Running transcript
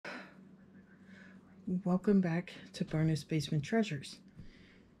Welcome back to Barna's Basement Treasures.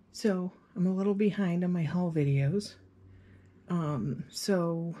 So I'm a little behind on my haul videos.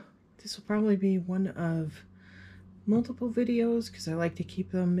 So this will probably be one of multiple videos because I like to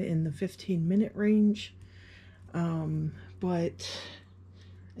keep them in the 15-minute range. But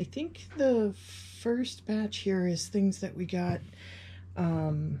I think the first batch here is things that we got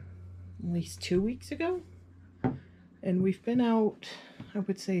at least 2 weeks ago. And we've been out, I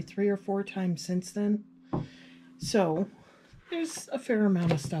would say, 3 or 4 times since then. So there's a fair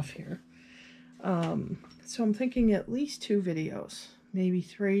amount of stuff here. So I'm thinking at least 2 videos, maybe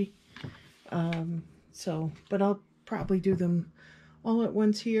 3. But I'll probably do them all at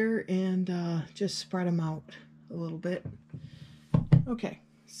once here and just spread them out a little bit. Okay,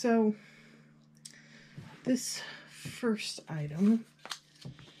 so this first item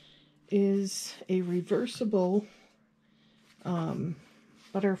is a reversible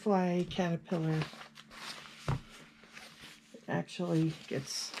butterfly caterpillar. It actually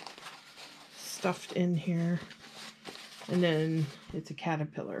gets stuffed in here, and then it's a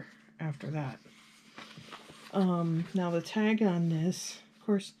caterpillar after that. Now the tag on this, of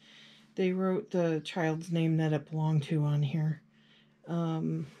course, they wrote the child's name that it belonged to on here,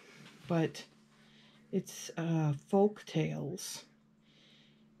 but it's Folk Tales,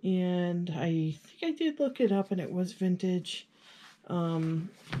 and I think I did look it up and it was vintage.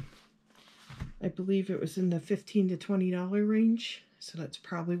 I believe it was in the $15 to $20 range, so that's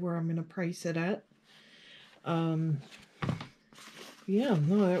probably where I'm going to price it at. Yeah,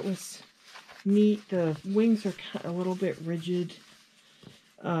 no, that was neat. The wings are a little bit rigid.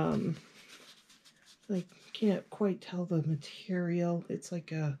 I can't quite tell the material. It's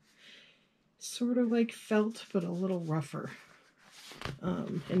like a sort of like felt, but a little rougher.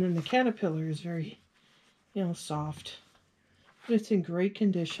 And then the caterpillar is very, soft. But it's in great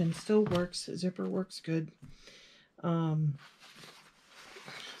condition. Still works. The zipper works good. So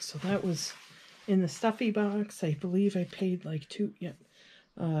that was in the stuffy box. I believe I paid like $2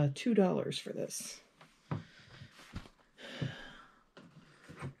 for this.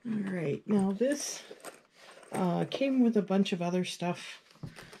 Alright, now this came with a bunch of other stuff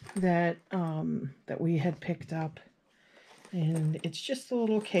that we had picked up. And it's just a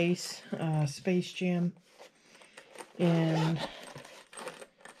little case, Space Jam. And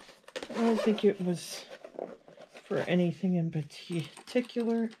I don't think it was for anything in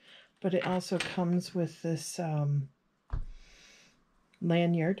particular, but it also comes with this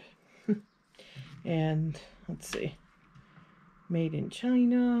lanyard. And let's see, made in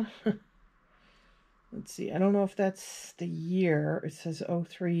China. Let's see, I don't know if that's the year. It says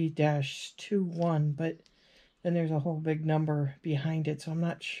 03-21, but then there's a whole big number behind it, so I'm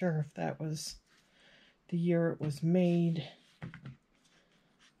not sure if that was the year it was made.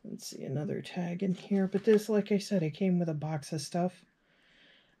 Let's see, another tag in here. But this, like I said, it came with a box of stuff.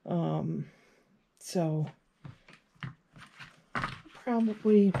 So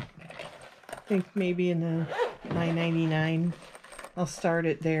probably think maybe in the $9.99 I'll start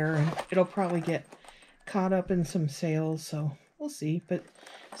it there, and it'll probably get caught up in some sales, so we'll see. But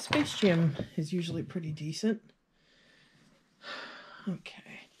Space Jam is usually pretty decent.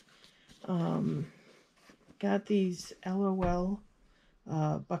 Okay. Got these LOL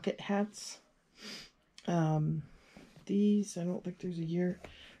bucket hats. These, I don't think there's a year.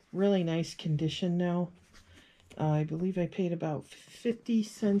 Really nice condition now. I believe I paid about 50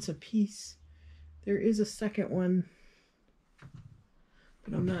 cents a piece. There is a second one,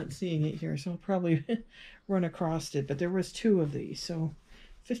 but I'm not seeing it here, so I'll probably run across it. But there was 2 of these, so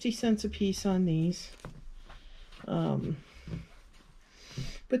 50 cents a piece on these.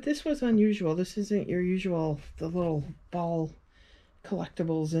 But this was unusual. This isn't your usual, the little ball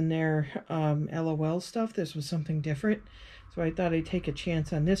collectibles in there, LOL stuff. This was something different. So I thought I'd take a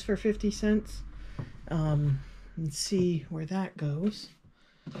chance on this for 50 cents. And see where that goes.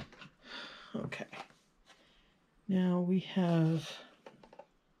 Okay. Now we have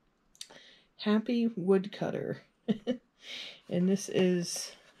Happy Woodcutter. And this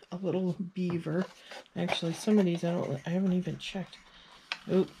is a little beaver. Actually, some of these I haven't even checked.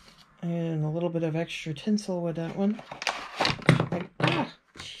 Oh, and a little bit of extra tinsel with that one.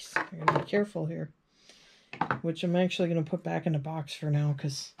 Jeez, I gotta be careful here. Which I'm actually gonna put back in the box for now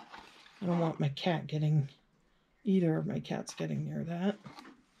because I don't want my cat getting, either of my cats getting near that.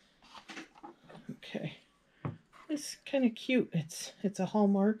 Okay, it's kind of cute. It's a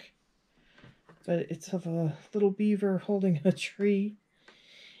Hallmark, but it's of a little beaver holding a tree.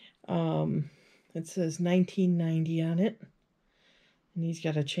 It says 1990 on it. And he's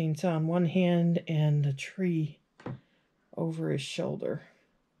got a chainsaw in one hand and a tree over his shoulder.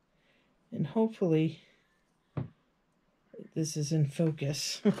 And hopefully this is in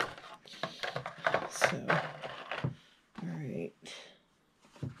focus. So, all right.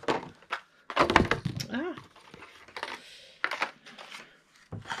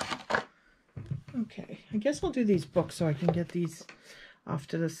 Okay, I guess I'll do these books so I can get these off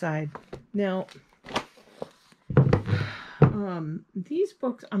to the side. Now, these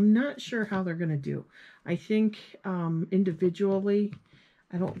books, I'm not sure how they're going to do. I think individually,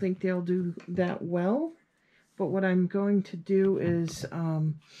 I don't think they'll do that well. But what I'm going to do is I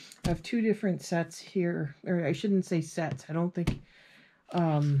have two different sets here, or I shouldn't say sets. I don't think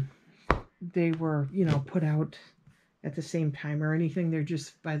they were, you know, put out at the same time or anything. They're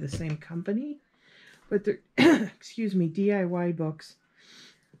just by the same company. But they're, excuse me, DIY books.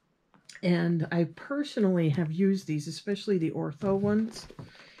 And I personally have used these, especially the ortho ones.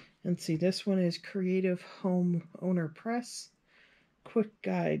 And see, this one is Creative Home Owner Press. Quick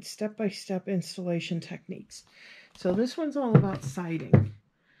guide, step-by-step installation techniques. So this one's all about siding.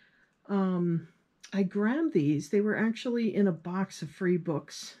 I grabbed these. They were actually in a box of free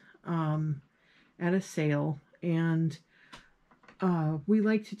books at a sale. And we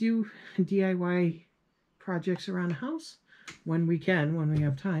like to do DIY projects around the house when we can, when we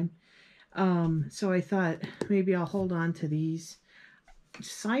have time. So I thought maybe I'll hold on to these.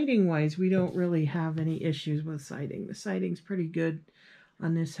 Siding wise, we don't really have any issues with siding. The siding's pretty good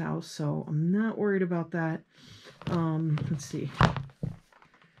on this house, so I'm not worried about that. Let's see.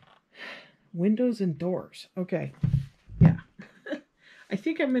 Windows and doors. Okay. Yeah. I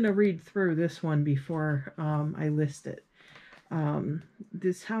think I'm going to read through this one before I list it.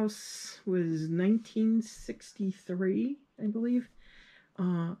 This house was 1963, I believe.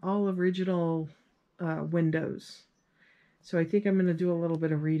 All original windows. So I think I'm going to do a little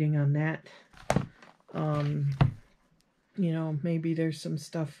bit of reading on that. You know, maybe there's some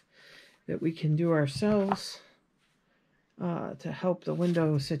stuff that we can do ourselves to help the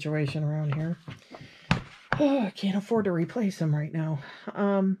window situation around here. Oh, I can't afford to replace them right now.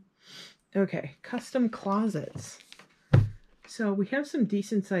 Okay, custom closets. So we have some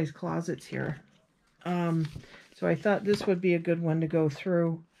decent sized closets here. So I thought this would be a good one to go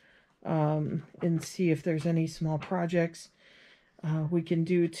through and see if there's any small projects we can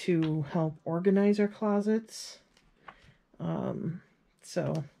do to help organize our closets.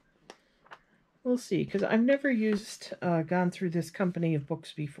 So we'll see, because I've never gone through this company of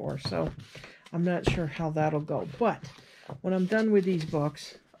books before, so I'm not sure how that'll go. But when I'm done with these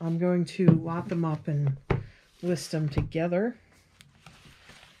books, I'm going to lot them up and list them together.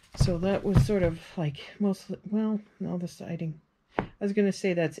 So that was sort of like mostly, well, no, the siding. I was going to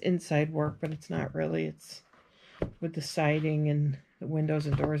say that's inside work, but it's not really. It's with the siding and the windows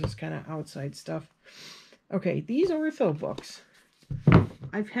and doors, it's kind of outside stuff. Okay, these ortho books.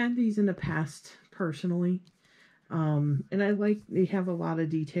 I've had these in the past personally. And I like, they have a lot of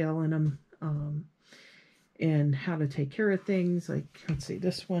detail in them. And how to take care of things. Like, let's see,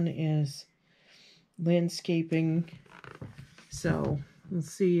 this one is landscaping. So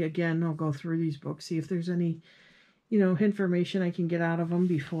let's see, again, I'll go through these books, see if there's any, you know, information I can get out of them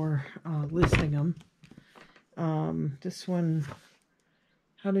before listing them. This one,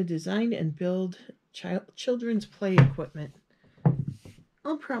 how to design and build children's play equipment.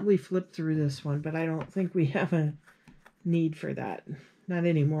 I'll probably flip through this one, but I don't think we have a need for that. Not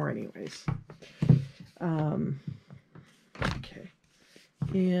anymore anyways. Okay.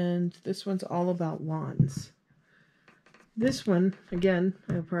 And this one's all about lawns. This one, again,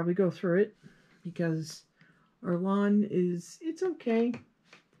 I'll probably go through it because our lawn is, it's okay.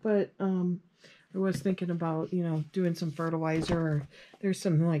 But I was thinking about, you know, doing some fertilizer. Or there's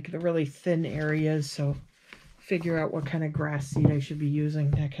some, like, the really thin areas, so figure out what kind of grass seed I should be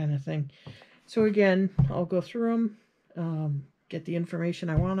using, that kind of thing. So again, I'll go through them, get the information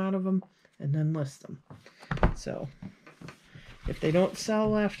I want out of them, and then list them. So if they don't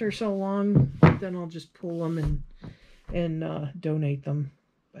sell after so long, then I'll just pull them and donate them.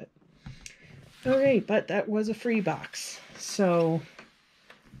 But all right, but that was a free box, so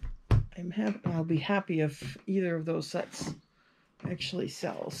I'll be happy if either of those sets actually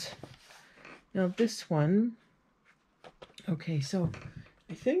sells. Now this one, okay, so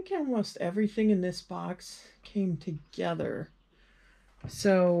I think almost everything in this box came together.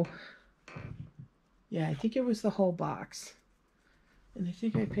 So yeah, I think it was the whole box. And I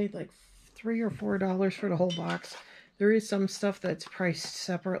think I paid like $3 or $4 for the whole box. There is some stuff that's priced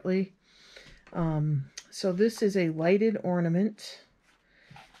separately. So this is a lighted ornament.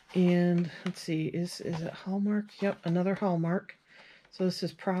 And let's see, is it Hallmark? Yep, another Hallmark. So this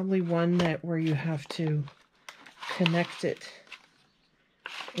is probably one where you have to connect it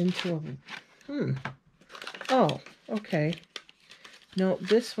into a... Oh, okay. No,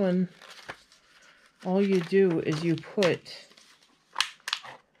 this one, all you do is you put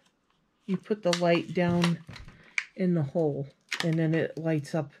the light down in the hole, and then it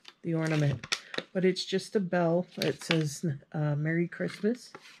lights up the ornament. But it's just a bell. It says Merry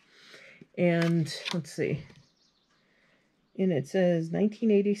Christmas. And let's see. And it says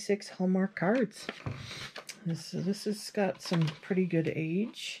 1986 Hallmark cards. This has got some pretty good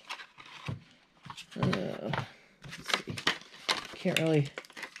age. Let's see. Can't really...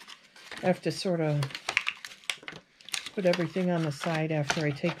 I have to sort of put everything on the side after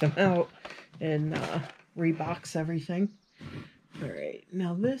I take them out and rebox everything. Alright,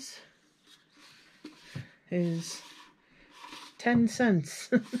 now this is 10 cents.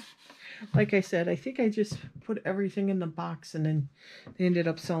 Like I said, I think I just put everything in the box, and then they ended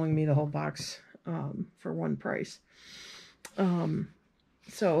up selling me the whole box for one price.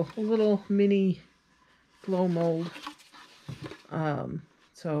 So a little mini glow mold.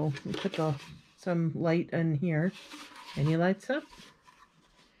 So we put some light in here, and he lights up.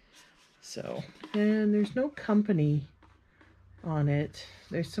 So, and there's no company on it.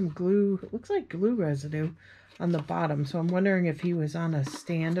 There's some glue, it looks like glue residue on the bottom. So I'm wondering if he was on a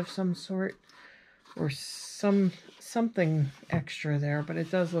stand of some sort or something extra there, but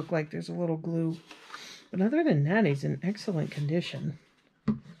it does look like there's a little glue. But other than that, he's in excellent condition.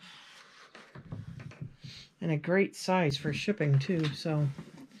 And a great size for shipping too, so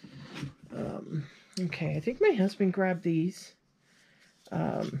okay, I think my husband grabbed these.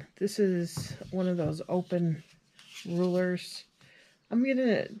 This is one of those open rulers. I'm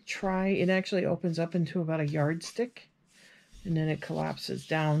gonna try, it actually opens up into about a yardstick, and then it collapses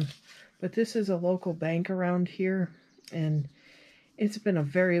down. But this is a local bank around here, and it's been a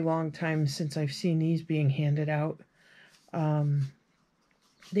very long time since I've seen these being handed out.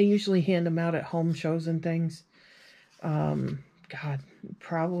 They usually hand them out at home shows and things. God,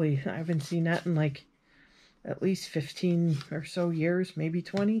 probably, I haven't seen that in like at least 15 or so years, maybe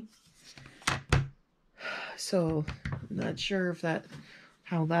 20. So, not sure if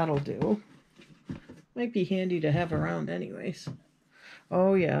how that'll do. Might be handy to have around anyways.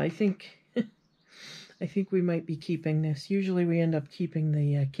 Oh yeah, I think we might be keeping this. Usually we end up keeping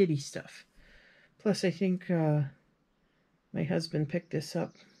the kitty stuff. Plus I think my husband picked this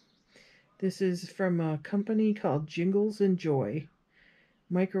up. This is from a company called Jingles and Joy.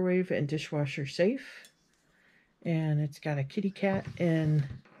 Microwave and dishwasher safe. And it's got a kitty cat and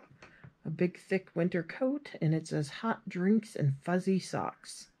a big thick winter coat. And it says hot drinks and fuzzy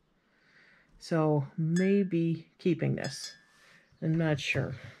socks. So maybe keeping this. I'm not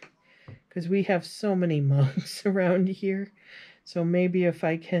sure. Because we have so many mugs around here. So maybe if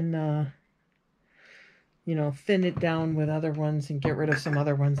I can... you know, thin it down with other ones and get rid of some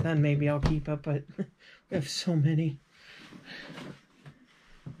other ones, then maybe I'll keep it, but we have so many.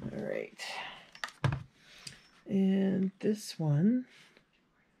 All right. And this one,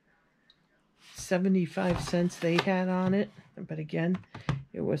 75 cents they had on it, but again,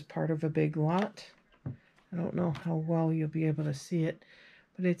 it was part of a big lot. I don't know how well you'll be able to see it,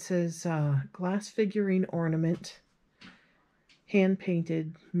 but it says glass figurine ornament,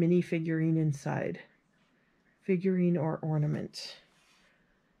 hand-painted mini figurine inside. Figurine or ornament.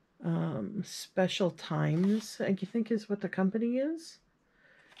 Special Times, I think is what the company is.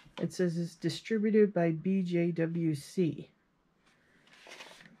 It says it's distributed by BJWC.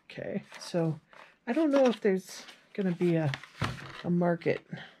 Okay, so I don't know if there's going to be a market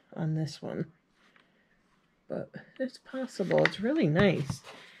on this one, but it's possible. It's really nice.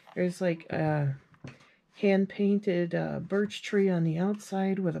 There's like a hand-painted birch tree on the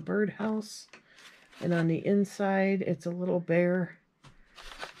outside with a birdhouse. And on the inside, it's a little bear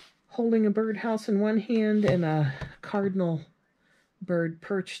holding a birdhouse in one hand and a cardinal bird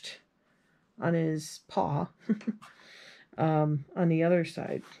perched on his paw on the other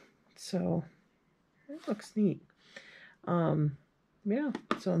side. So, it looks neat. Yeah,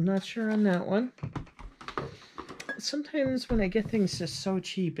 so I'm not sure on that one. Sometimes when I get things just so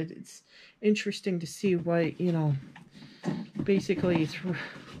cheap, it's interesting to see what, you know, basically...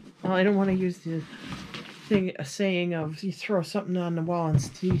 Well, I don't want to use the saying of you throw something on the wall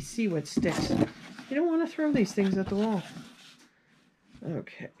and you see what sticks. You don't want to throw these things at the wall.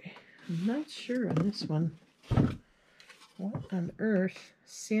 Okay. I'm not sure on this one. What on earth?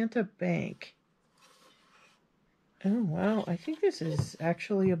 Santa Bank. Oh, wow. I think this is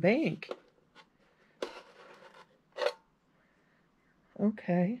actually a bank.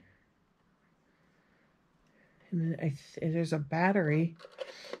 Okay. And then there's a battery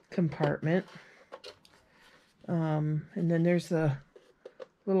compartment. And then there's the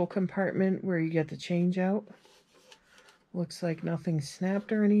little compartment where you get the change out. Looks like nothing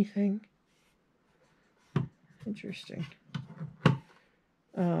snapped or anything. Interesting.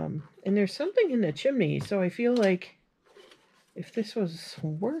 And there's something in the chimney, so I feel like if this was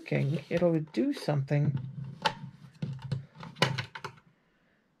working, it'll do something.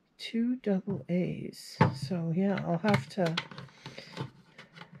 2 double A's. So yeah, I'll have to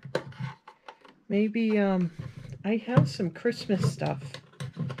maybe I have some Christmas stuff,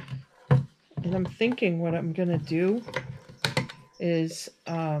 and I'm thinking what I'm gonna do is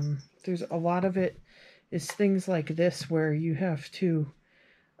there's a lot of it is things like this where you have to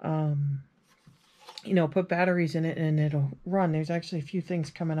you know, put batteries in it and it'll run. There's actually a few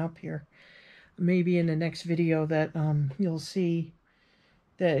things coming up here maybe in the next video that you'll see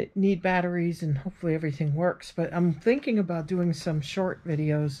that need batteries, and hopefully everything works. But I'm thinking about doing some short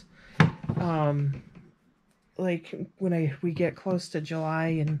videos like when we get close to July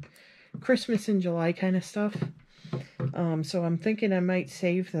and Christmas in July kind of stuff. So I'm thinking I might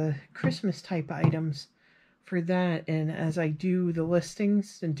save the Christmas type items for that, and as I do the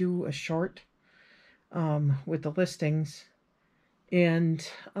listings, and do a short with the listings, and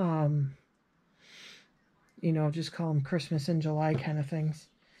you know, just call them Christmas in July kind of things.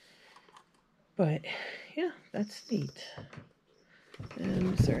 But yeah, that's neat.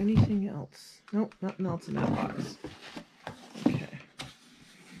 And is there anything else? Nope, nothing else in that box. Okay.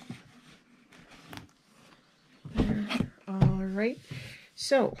 There. All right.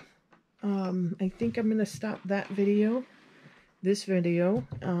 So, I think I'm going to stop that video. This video.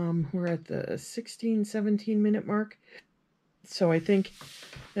 We're at the 16-17 minute mark. So I think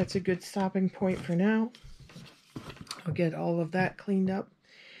that's a good stopping point for now. I'll get all of that cleaned up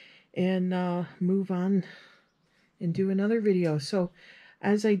and move on and do another video. So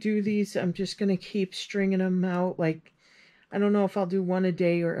as I do these, I'm just going to keep stringing them out. Like, I don't know if I'll do one a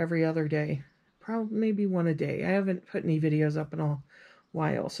day or every other day. Probably maybe one a day. I haven't put any videos up in a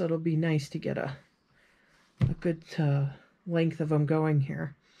while, so it'll be nice to get a good length of them going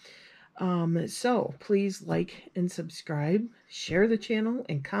here. So please like and subscribe, share the channel,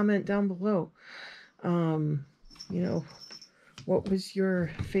 and comment down below. You know, what was your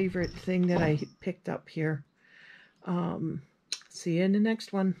favorite thing that I picked up here? See you in the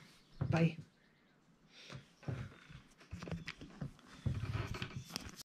next one. Bye.